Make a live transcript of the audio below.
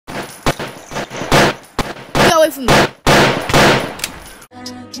away from me.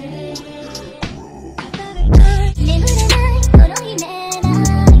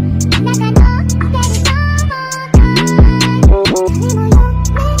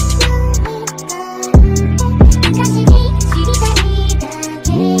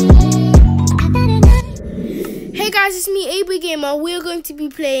 Hey guys, it's me, AB Gamer. We're going to be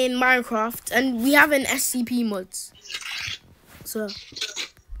playing Minecraft, and we have an SCP mods. So,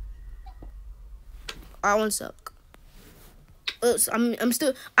 I one sec. Oops, I'm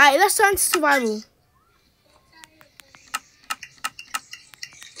still. Alright, let's turn to survival.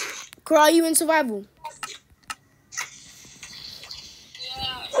 Cora, are you in survival?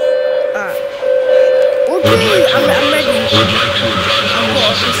 Alright. Okay, I'm ready.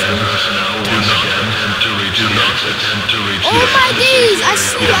 Oh my days! I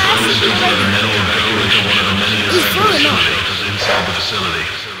see that. He's throwing up.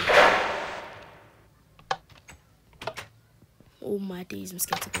 Oh my days! I'm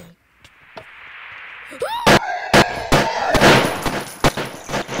scared to go.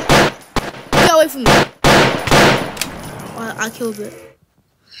 Get away from me! I killed it.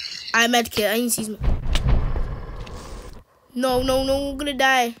 I medkit. I need to use my. No! I'm gonna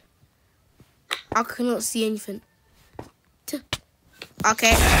die. I cannot see anything.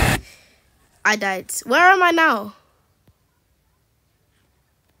 Okay. I died. Where am I now?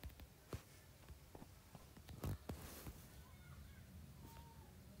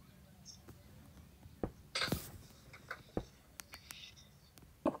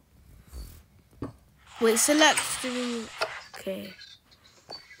 Wait, select through. Okay.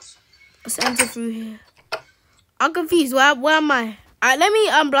 Let's enter through here. I'm confused. Where am I? Alright, let me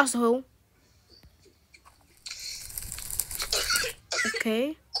blast a hole.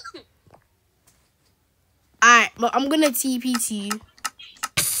 Okay. Alright, but I'm gonna TP to you.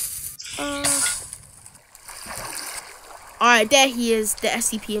 Alright, there he is, the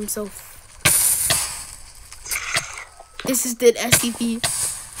SCP himself. This is the SCP.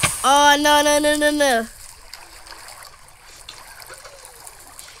 Oh, no.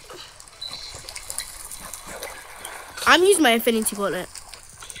 I'm using my infinity gauntlet.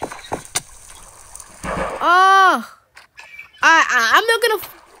 Oh! I'm not gonna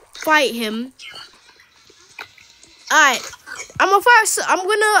fight him. Alright, I'm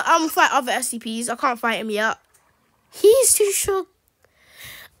gonna fight other SCPs. I can't fight him yet. He's too shook.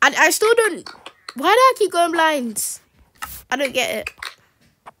 I still don't. Why do I keep going blind? I don't get it.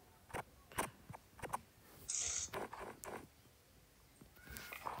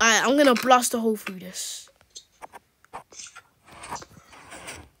 Alright, I'm gonna blast a hole through this.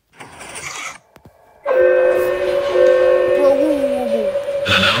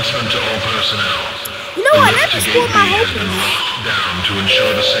 Announcement to all personnel. You know what? Let me spawn my hole. Down to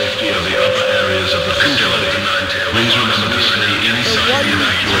ensure the safety of the upper areas of the facility. Please remember to stay inside the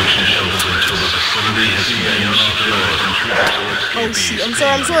evacuation shelters until the facility has been secured. Oh shit! I'm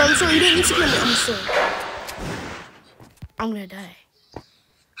sorry. You didn't need to kill me. I'm sorry. I'm gonna die.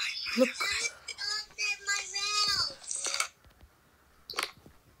 Look.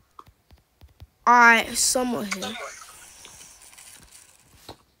 Alright, someone here.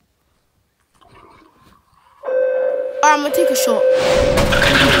 I'm gonna take a shot.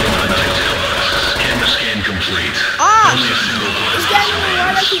 Camera scan complete. It's getting me.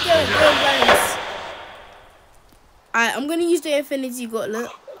 Why do I keep going blanks? Alright, I'm gonna use the infinity gauntlet.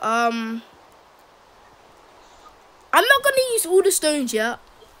 I'm not gonna use all the stones yet,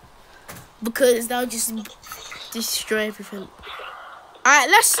 because that'll just destroy everything. Alright,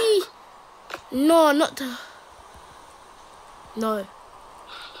 let's see. No, not the. No.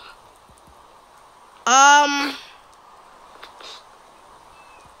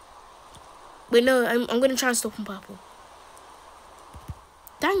 Wait, no, I'm gonna try and stop on purple.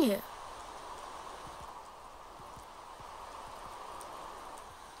 Dang it.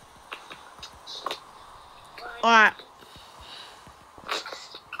 Alright.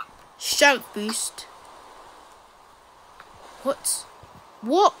 Strength boost. What?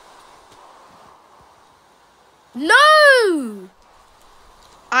 No!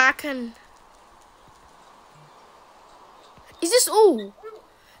 I can. Is this all?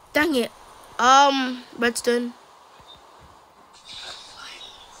 Dang it. Redstone.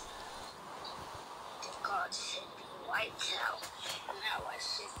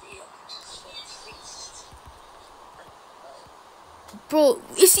 Bro,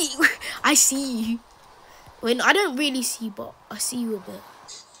 you see, I see you. When I don't really see, but I see you a bit.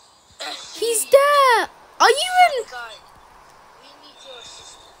 He's there. Are you in? We need your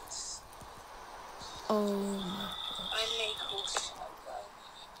assistance. Oh my I make horses.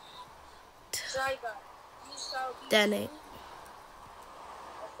 Zygo, use shall be Then free. it.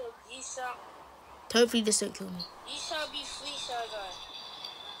 I said, Hopefully this don't kill me. ye shall be free, shall die.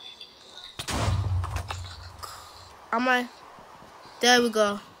 Am I? There we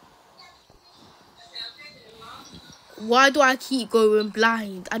go. Why do I keep going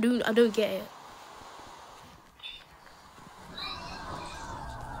blind? I don't get it.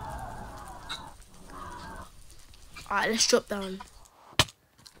 Alright, let's drop down.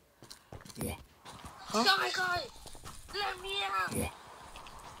 Huh? Sorry, guys. Let me out.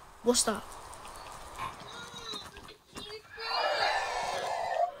 What's that?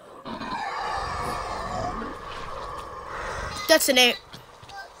 Detonate.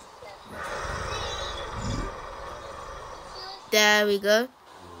 There we go.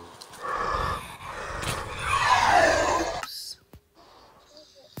 Oops.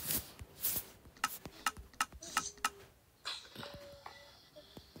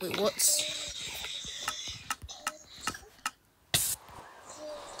 Wait, what's...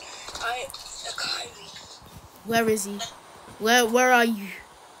 Where is he? Where are you?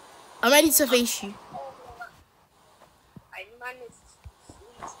 I'm ready to face you. I managed to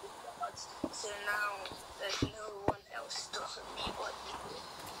freeze the guards, so now there's no one else stopping me but you.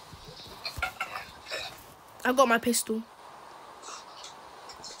 I've got my pistol.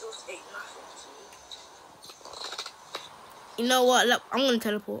 Still ain't nothing to me. You know what? Look, I'm gonna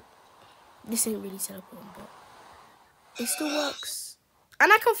teleport. This ain't really teleporting, but it still works.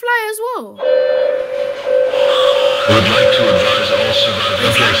 And I can fly as well. I would like to advise all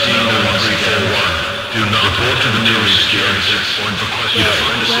survivors of SCP-1341. Do not report to the nearest security checkpoint. Request you to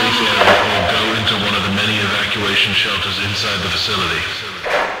find a safe area or go into one of the many evacuation shelters inside the facility.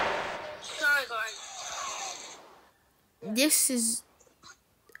 Sorry, guys. This is...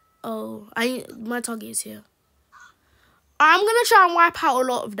 Oh, my target is here. I'm gonna try and wipe out a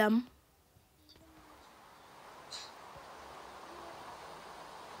lot of them.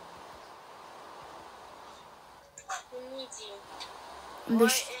 We need you. And Why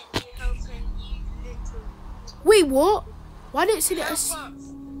this... ain't you helping you little? Wait, what? Why didn't it say that? Help us.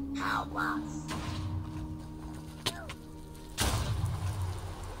 Help us.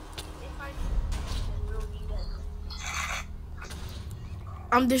 If I then we'll be dead.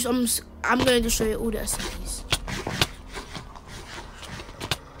 I'm gonna destroy all the SCPs.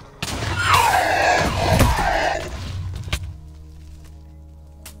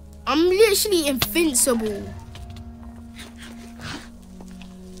 I'm literally invincible.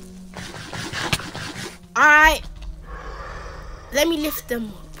 Alright. Let me lift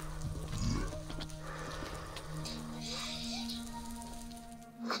them up.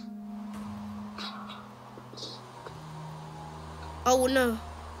 Oh no.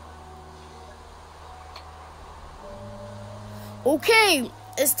 Okay,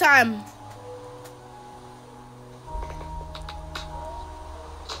 it's time.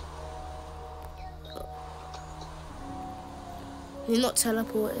 He's not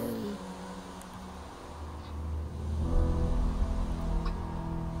teleporting.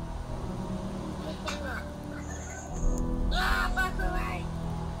 Back away.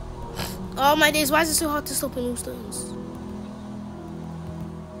 Oh my days, why is it so hard to stop in all stones?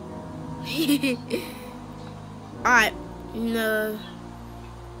 Alright, no.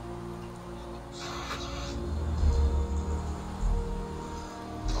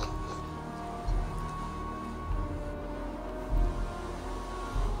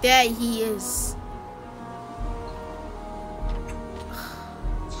 There he is.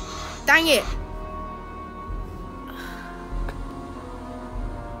 Dang it.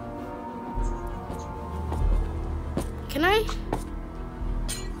 Can I?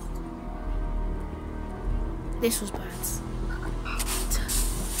 This was bad.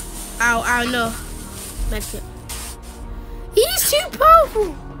 Ow, ow, no. Medkit. He's too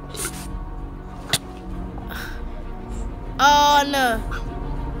powerful. Oh, no.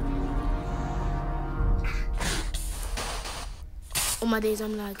 Oh my days,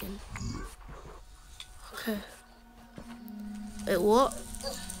 I'm lagging. Okay. Wait, what?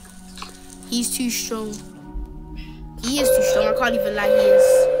 He's too strong. He is too strong. I can't even lie. He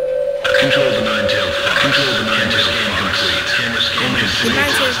is. Control the nine-tailed fox. Control the nine-tailed scan complete. Camera scan complete.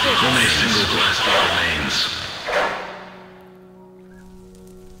 Only a single glass bar remains.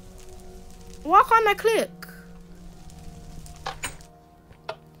 Why can't I click?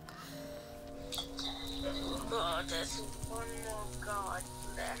 Oh, there's one more guard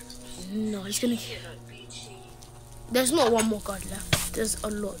left. No, he's gonna kill. Shouldn't be cheap. There's not one more guard left. There's a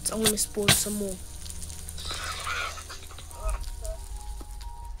lot. I'm gonna spawn some more.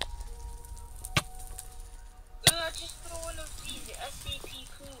 Just throw one of these SCP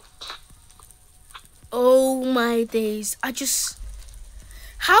proof. Oh my days. How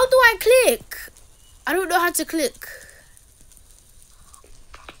do I click? I don't know how to click.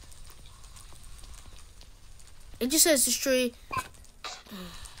 It just says destroy.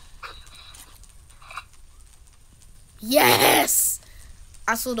 Yes!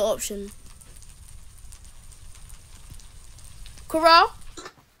 I saw the option. Corral,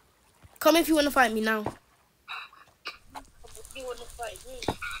 come if you want to fight me now. You want to fight me?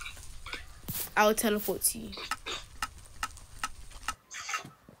 I'll teleport to you.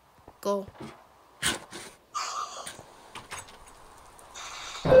 Go.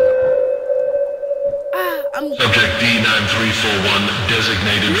 I'm... Subject D9341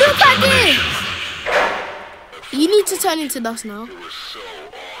 designated Look for at termination. this! You need to turn into dust now. It was so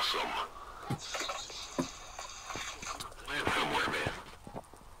awesome. Live somewhere,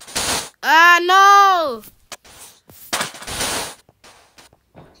 man. No!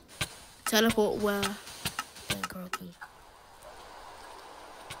 Teleport where?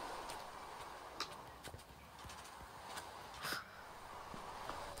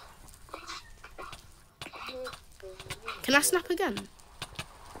 Can I snap again?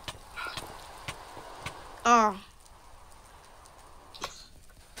 Oh.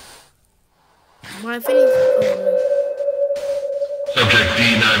 My Infinity. Oh, no. Subject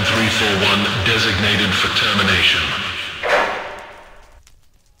D9341 designated for termination.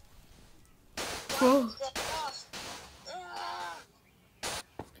 Bro.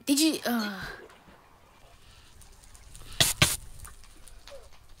 Did you?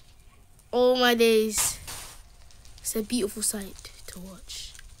 Oh my days. It's a beautiful sight to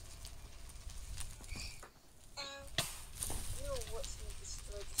watch. You'll watch me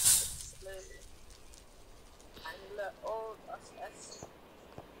destroy this ship slowly. And let all of us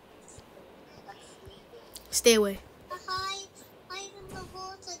Stay away. hide in the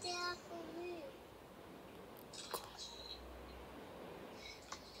water there for me.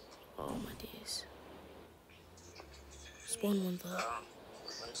 Oh my days. Spawn one there.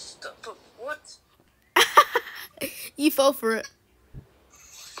 Stop. What? You fell for it.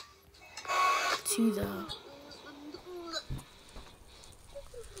 To the.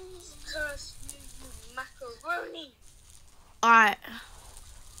 Curse you, macaroni. Alright.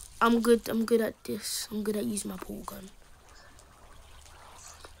 I'm good at this. I'm good at using my pool gun.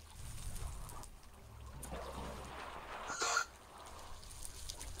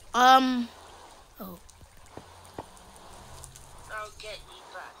 Oh. I'll get you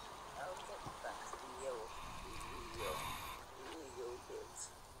back.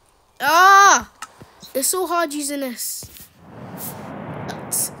 Ah! It's so hard using this.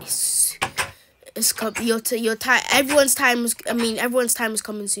 It's your time. Everyone's time is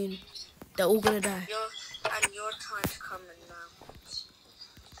coming soon. They're all gonna die. Your time's coming now.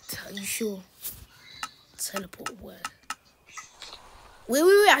 Are you sure? Teleport where? Wait.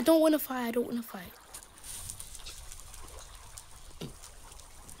 I don't want to fight.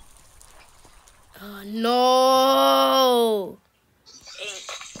 No. Ain't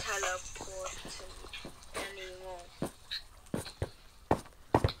teleporting anymore.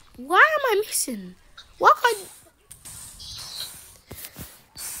 Why am I missing? Why can't...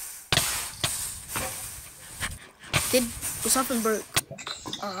 something broke?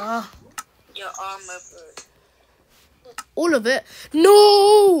 Your armor broke. All of it?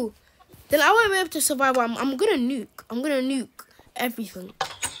 No! Then I won't be able to survive. I'm gonna nuke. I'm gonna nuke everything.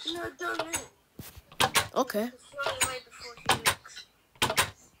 No, don't nuke. Okay. Fly away before he nukes.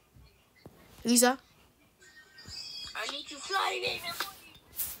 Lisa? I need to fly away before you...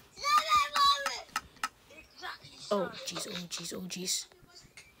 Exactly. Oh, jeez.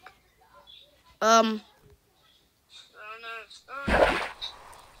 Oh, no.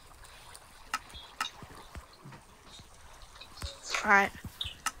 Alright.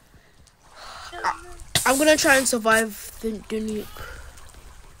 I'm gonna try and survive the nuke.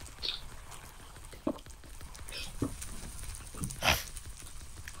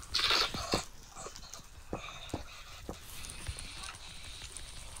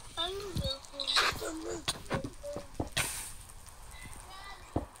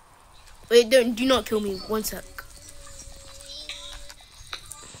 Wait, do not kill me. 1 sec.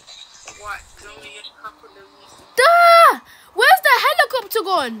 What? Only a couple of weeks. Duh! Where's the helicopter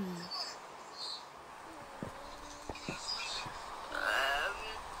gone?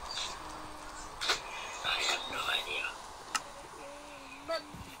 I have no idea.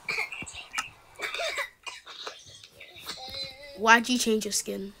 Why'd you change your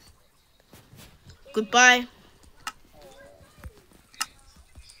skin? Goodbye.